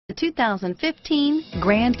The 2015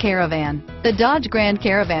 Grand Caravan. The Dodge Grand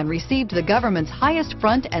Caravan received the government's highest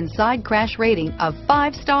front and side crash rating of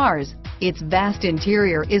 5 stars. Its vast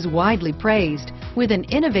interior is widely praised, with an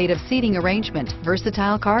innovative seating arrangement,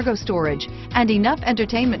 versatile cargo storage, and enough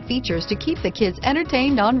entertainment features to keep the kids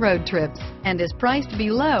entertained on road trips, and is priced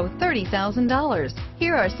below $30,000.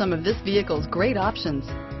 Here are some of this vehicle's great options: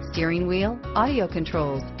 steering wheel audio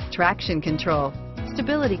controls, traction control,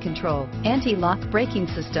 stability control, anti-lock braking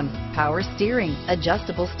system, power steering,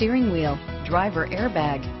 adjustable steering wheel, driver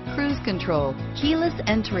airbag, cruise control, keyless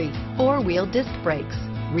entry, 4-wheel disc brakes,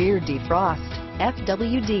 rear defrost,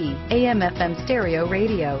 FWD, AM/FM stereo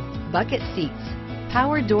radio, bucket seats,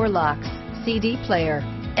 power door locks, CD player,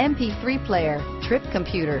 MP3 player, trip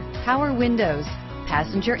computer, power windows,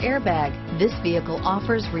 passenger airbag. This vehicle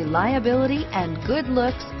offers reliability and good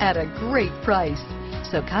looks at a great price.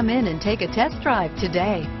 So come in and take a test drive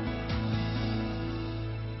today.